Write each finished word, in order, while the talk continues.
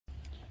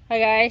Hi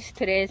guys,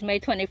 today is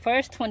May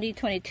 21st,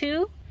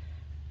 2022.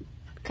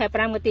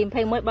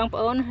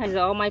 Has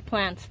all my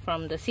plants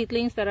from the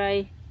seedlings that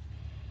I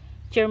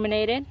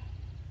germinated.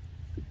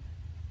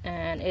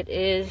 And it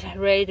is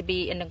ready to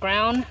be in the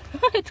ground.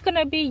 It's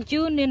gonna be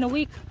June in a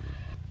week.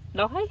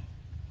 Alright,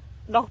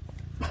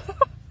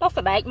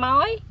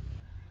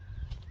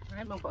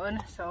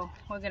 so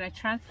we're gonna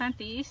transplant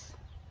these.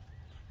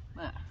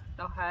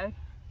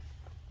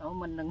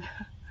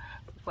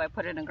 Before I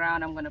put it in the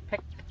ground, I'm gonna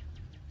pick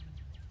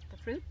the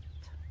fruit.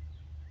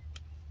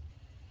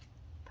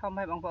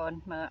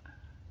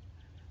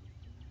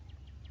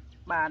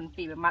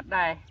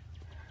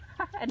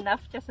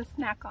 Enough just to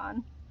snack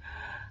on.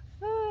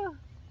 Ooh,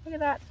 look at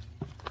that.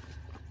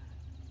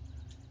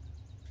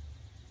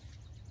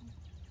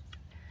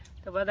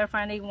 The weather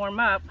finally warmed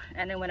up,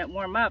 and then when it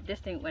warmed up, this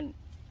thing went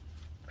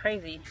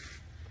crazy.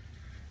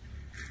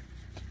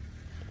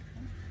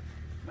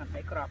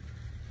 Make it up.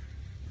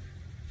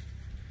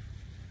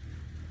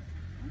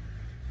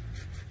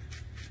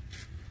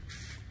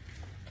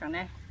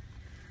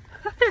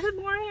 There's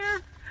more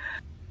here.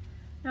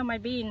 Now my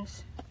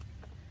beans.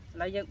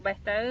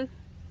 Just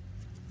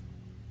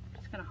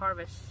gonna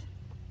harvest.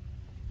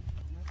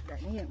 I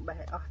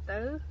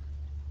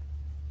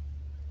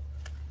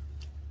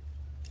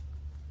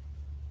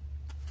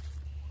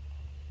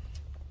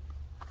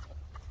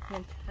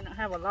don't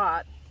have a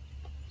lot,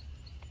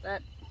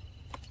 but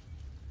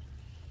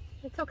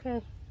it's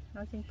okay.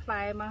 Nó chừng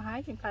plai mà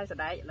hái chừng plai sợi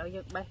đáy, nó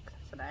dựng bay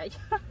sợi đáy,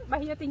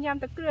 bay vô tin nhâm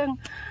tới cương,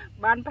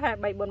 ban phải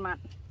bay buồn mặt.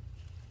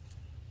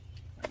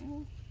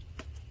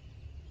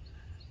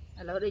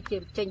 Hello, they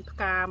keep changing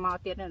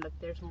out there, and look,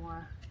 there's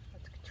more.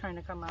 It's trying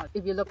to come out.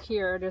 If you look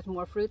here, there's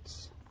more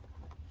fruits.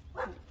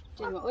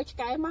 There's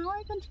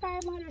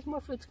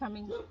more fruits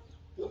coming.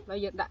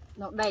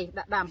 No,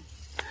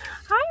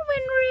 hi,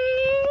 Winry.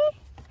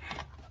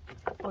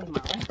 Ôi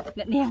mỏi,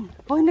 nè niên,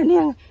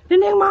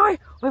 mỏi,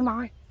 ôi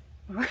mỏi.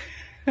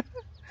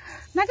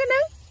 Nè cái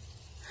nứng.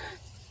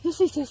 You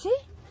see?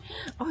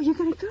 Oh, you're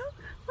gonna go?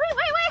 Wait,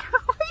 where are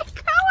you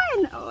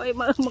going? Ôi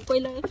mở quay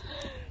lên.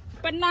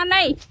 Banana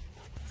này.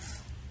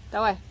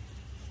 Đâu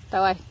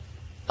rồi.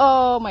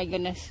 Oh my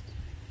goodness.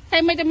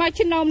 Hey, mày tao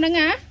chân nôm nâng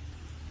á.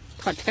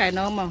 Thật cái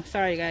nôm mà,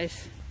 sorry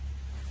guys.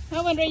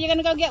 Oh, when are you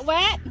gonna go get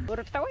wet?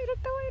 Rồi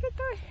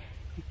tôi.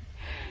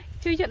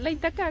 Chui giật lên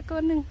tất cả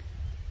con nưng.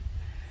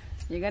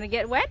 You're gonna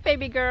get wet,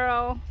 baby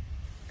girl.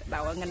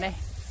 Đâu ngay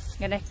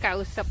này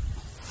cào sập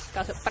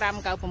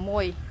pram cào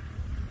môi.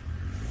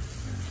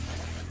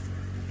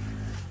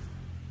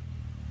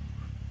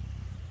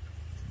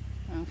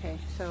 Okay,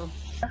 so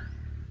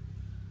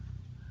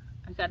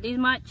I got this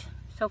much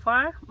so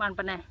far.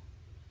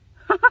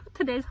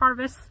 Today's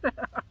harvest.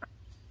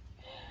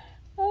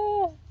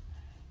 Oh,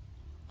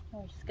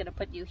 we're just gonna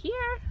put you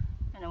here,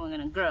 and then we're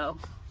gonna grow.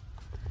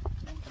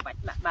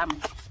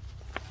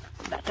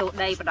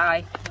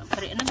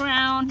 Put it in the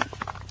ground.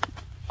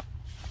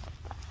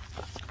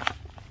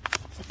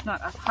 It's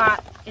not as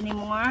hot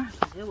anymore.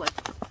 We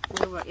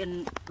were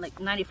in like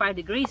 95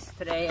 degrees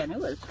today, and it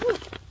was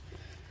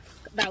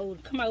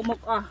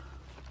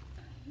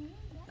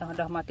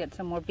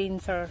some more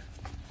beans are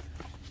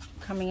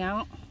coming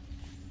out.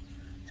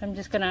 So I'm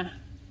just gonna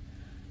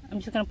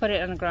put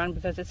it on the ground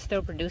because it's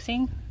still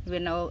producing. We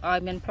know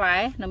miên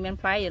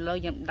plai giờ lo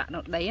dựng đặt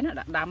nó đấy nó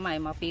đặt đám này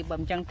mà vì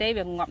bầm trăng tế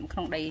về ngọn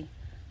không đầy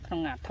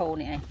không ngạt thô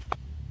này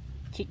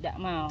chị đã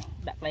màu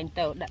đặt lên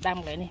tàu đặt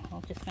đâm lấy này.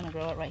 I'm just gonna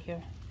grow it right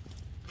here.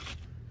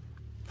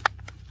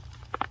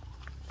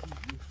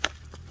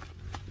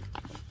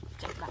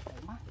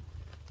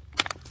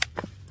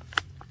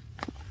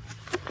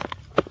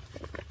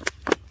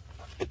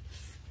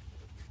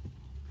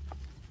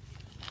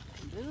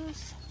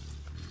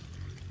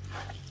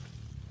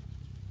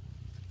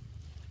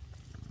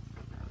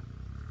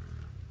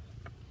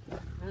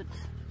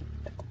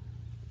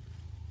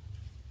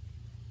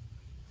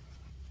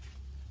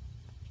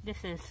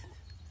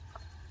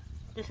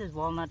 This is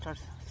walnuts or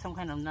some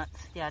kind of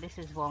nuts. Yeah, this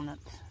is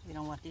walnuts. We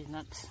don't want these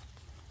nuts.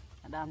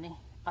 I don't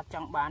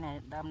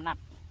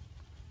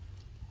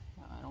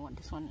want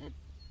this one. It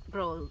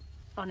grows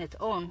on its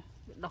own.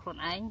 This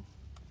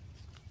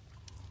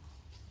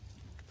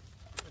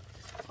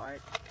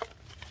part.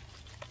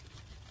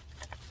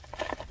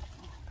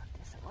 Put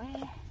this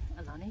away.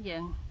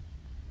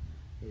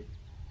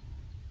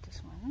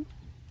 This one.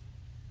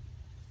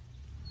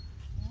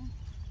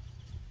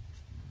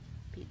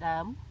 Bị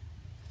đám.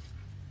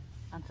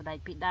 Ăn sợi đáy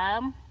bị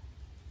đám.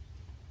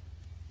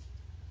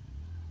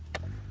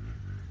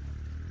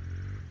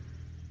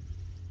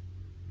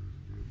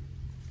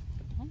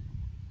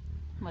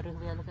 Mà được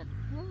về look at.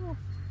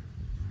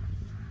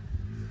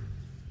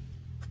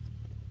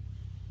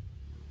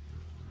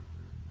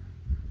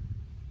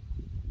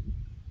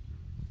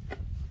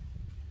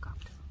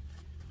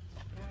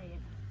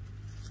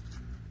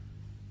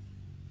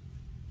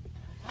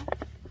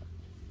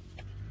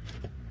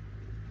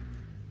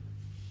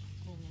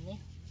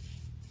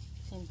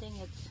 Same thing,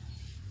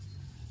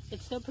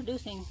 it's still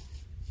producing.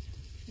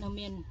 No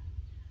miên,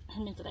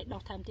 mình sẽ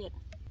đọc time tiết.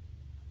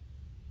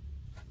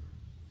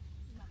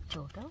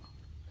 Chỗ đó.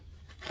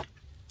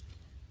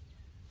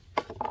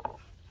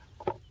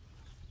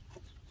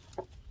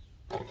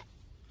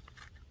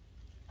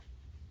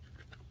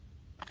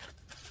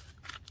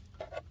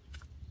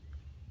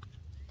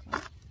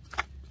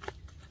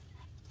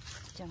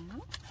 Chẳng nó.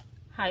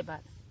 2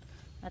 baht.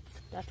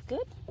 That's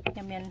good.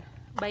 And then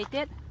bait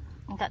it.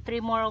 I've got 3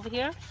 more over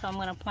here, so I'm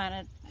gonna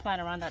plant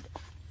around that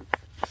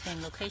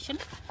same location.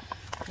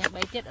 Then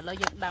bait it. I'll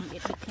just dump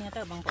it with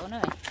here. Bang po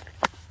na.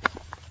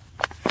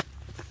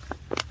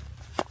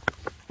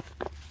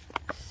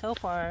 So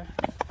far,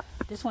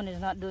 this one is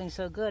not doing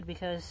so good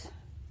because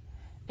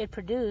it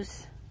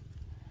produced.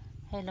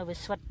 Hey, no, with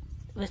sweat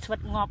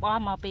ngop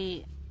on, I'll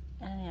be.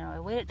 I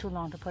waited too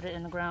long to put it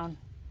in the ground.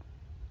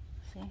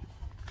 See.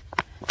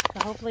 So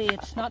hopefully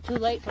it's not too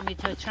late for me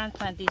to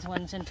transplant these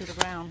ones into the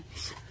ground.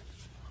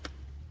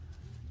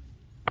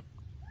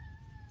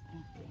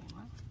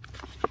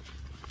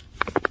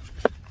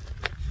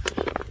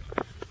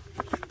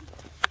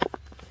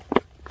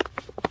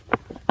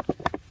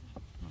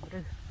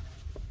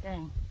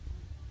 Dang.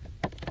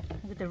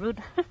 Look at the root,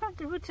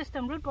 the root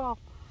system, root ball.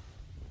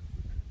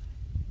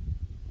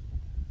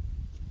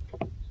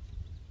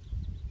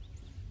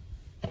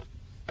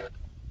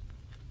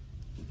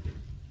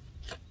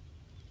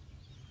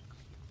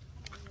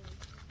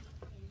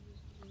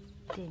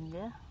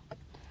 Yeah.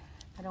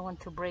 I don't want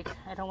to break.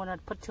 I don't want to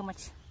put too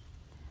much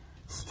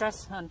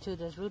stress onto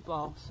this root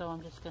ball, so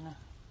I'm just gonna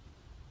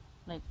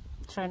like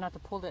try not to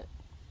pull it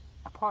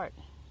apart.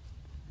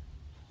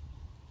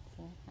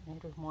 See, I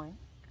need to more.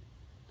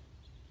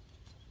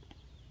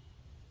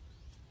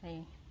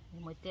 Hey,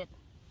 more dip.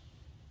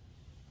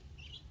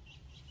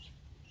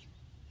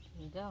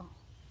 There you go.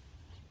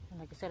 And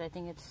like I said, I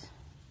think it's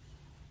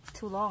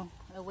too long.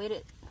 I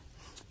waited.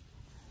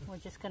 We're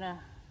just gonna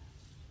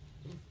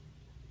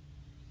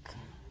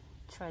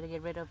try to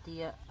get rid of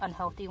the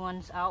unhealthy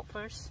ones out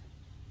first.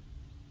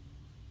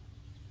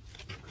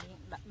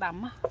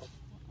 I'll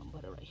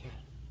put it right here.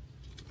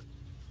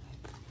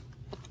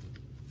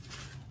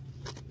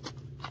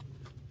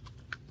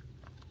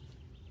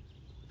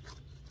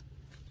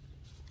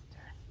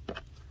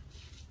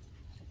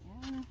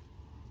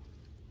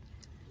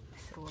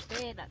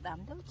 Sủa đã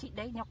đắm đó, chị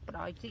đây nhọc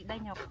đòi chị đây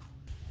nhọc.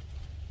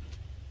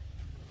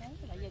 Đấy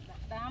là dịch đã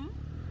đắm.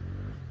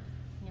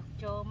 Nhọc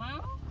trồ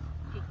máu,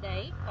 chị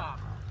đấy cọp.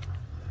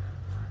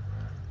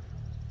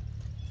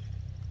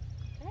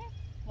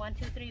 1,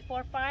 2, 3,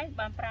 4, 5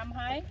 បាន 5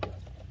 ហើយ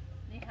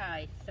នេះហើយ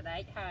ស្ដែ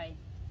កហើយ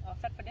all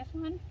set for this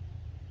one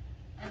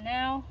and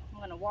now I'm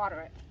going to water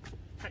it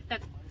like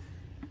that.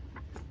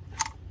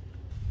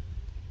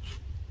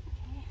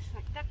 It's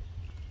like that.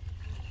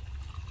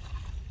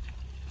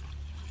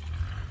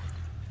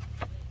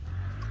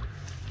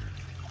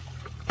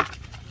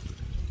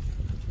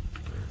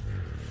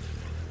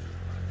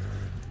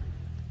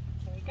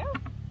 There we go.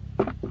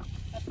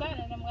 That's that,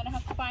 and I'm going to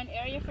have to find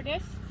area for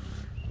this.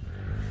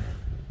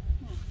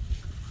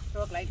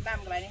 Like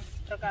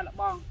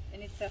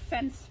and it's a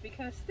fence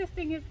because this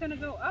thing is gonna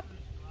go up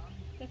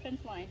the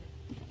fence line.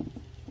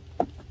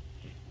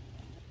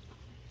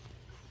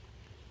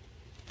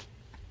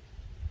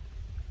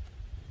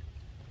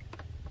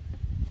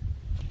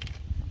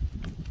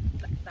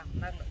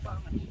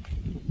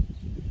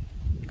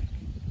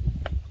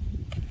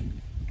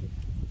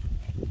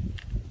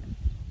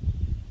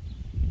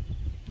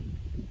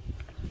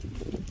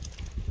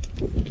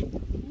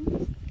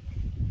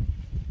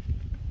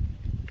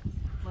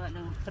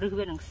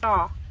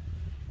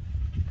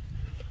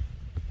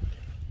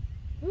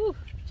 Ooh,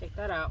 check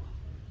that out.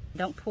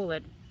 Don't pull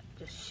it,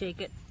 just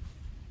shake it.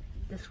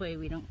 This way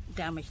we don't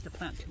damage the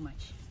plant too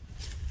much.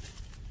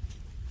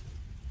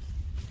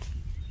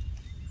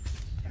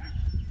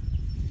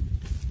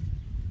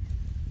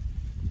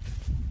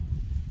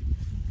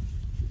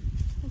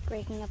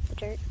 Breaking up the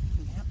dirt.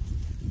 Yep.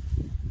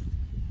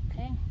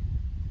 Okay.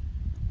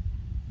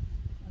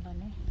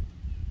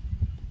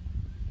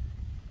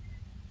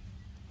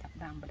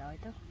 Down below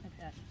like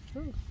that.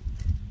 Ooh.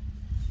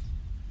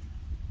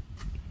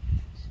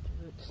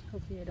 The roots.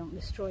 Hopefully I don't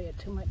destroy it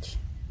too much.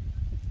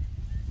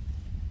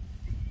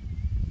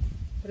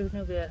 Roots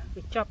nó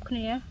bị chọc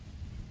kia.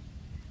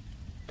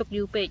 Tục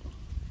dữ big.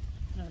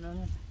 No.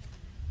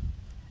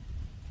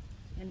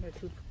 And they're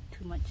too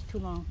much, too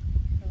long.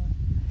 So,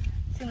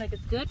 seems like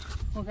it's good.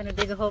 We're gonna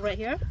dig a hole right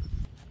here.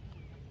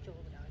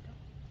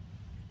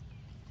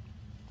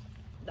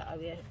 Đã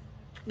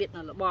biết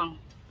là bong.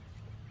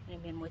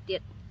 Nên mình mới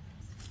tiết.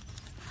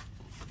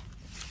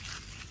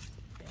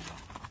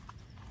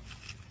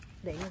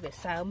 Để như vậy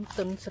sớm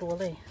tuần xuống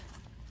đây.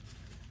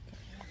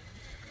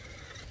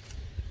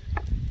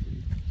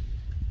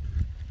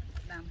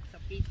 Làm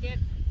sắp đi tiết.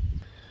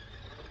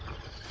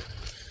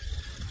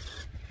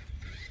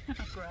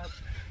 Grub.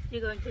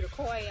 You're going to the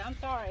koi. I'm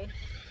sorry.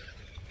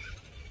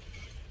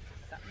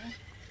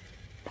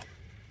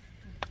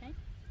 Okay.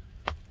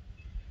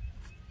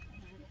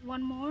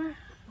 One more.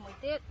 We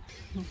did.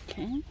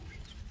 Okay.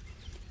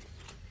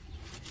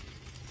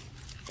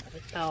 Got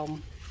it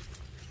down.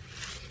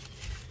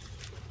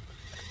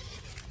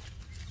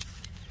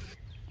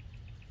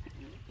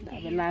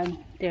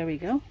 There we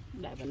go.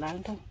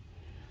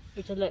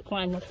 It's a little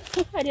climb.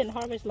 I didn't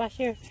harvest last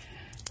year.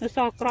 No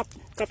saw crop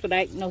the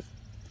day. No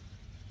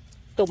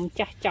tum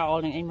cha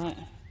chaw này em ạ.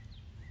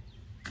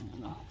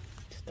 No,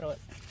 just throw it.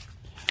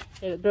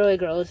 It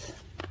grows.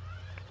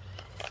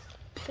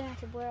 Okay,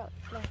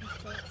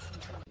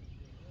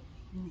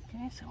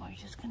 so we're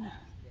just gonna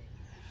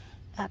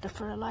add the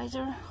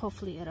fertilizer.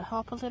 Hopefully it'll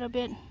help a little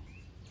bit.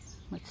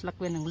 Makes luck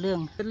with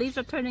lương. The leaves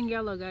are turning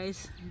yellow,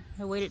 guys.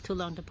 I waited too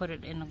long to put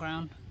it in the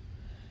ground.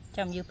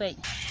 Chăm you pay.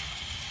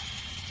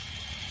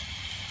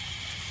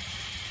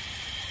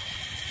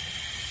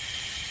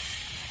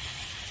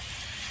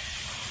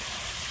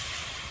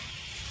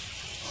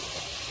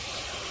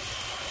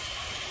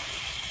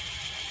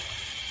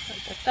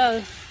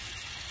 Từ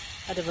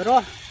từ vừa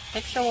rồi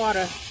extra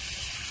water.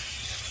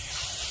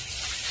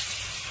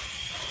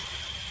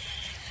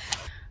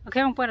 Ok,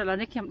 không quên là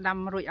nó kiếm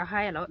đâm rồi ở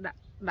hai là đã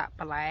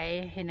bà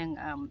lại hay năng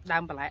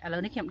đâm bà lại ở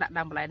lớn nó kiếm đã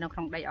đâm bà lại nó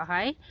không đầy ở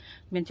hai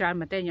miền tràn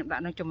mà tên nhập đã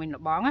nó cho mình là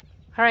bón á.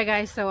 Alright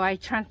guys, so I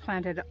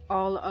transplanted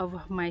all of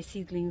my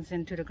seedlings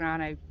into the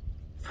ground. I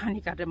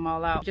finally got them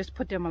all out. Just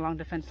put them along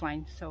the fence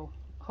line. So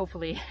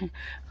hopefully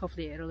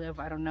it'll live.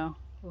 I don't know.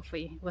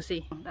 We'll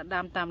see. Đã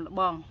đâm tam là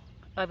bong.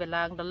 Over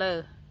along the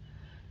low.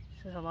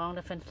 So along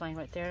the fence line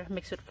right there,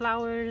 mixed with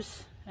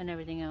flowers and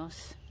everything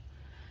else.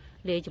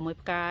 Lê cho mỗi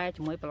cây,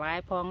 cho mỗi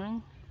bãi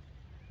phong.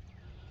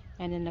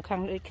 And then the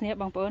khang knep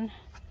bong pon.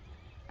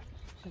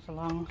 Just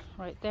along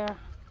right there.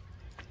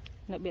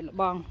 Nó biệt là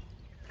bong.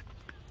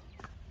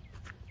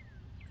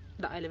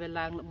 Đại là về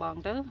làng là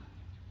bong tới.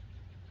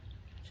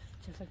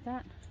 Just like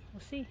that. We'll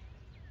see.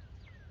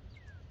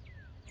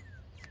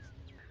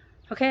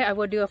 Okay, I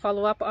will do a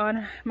follow-up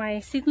on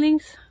my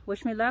seedlings.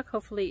 Wish me luck.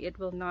 Hopefully it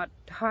will not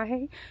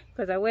die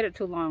because I waited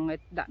too long. It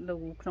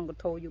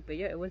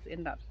was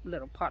in that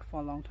little pot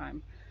for a long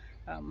time.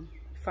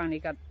 Finally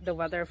got the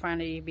weather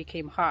finally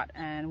became hot,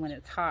 and when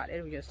it's hot,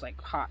 it was just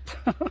like hot.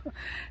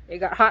 It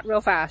got hot real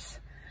fast.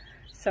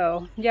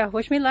 So yeah,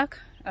 wish me luck.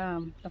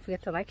 Don't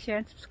forget to like, share,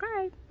 and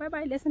subscribe. Bye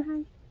bye. Listen,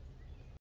 hi.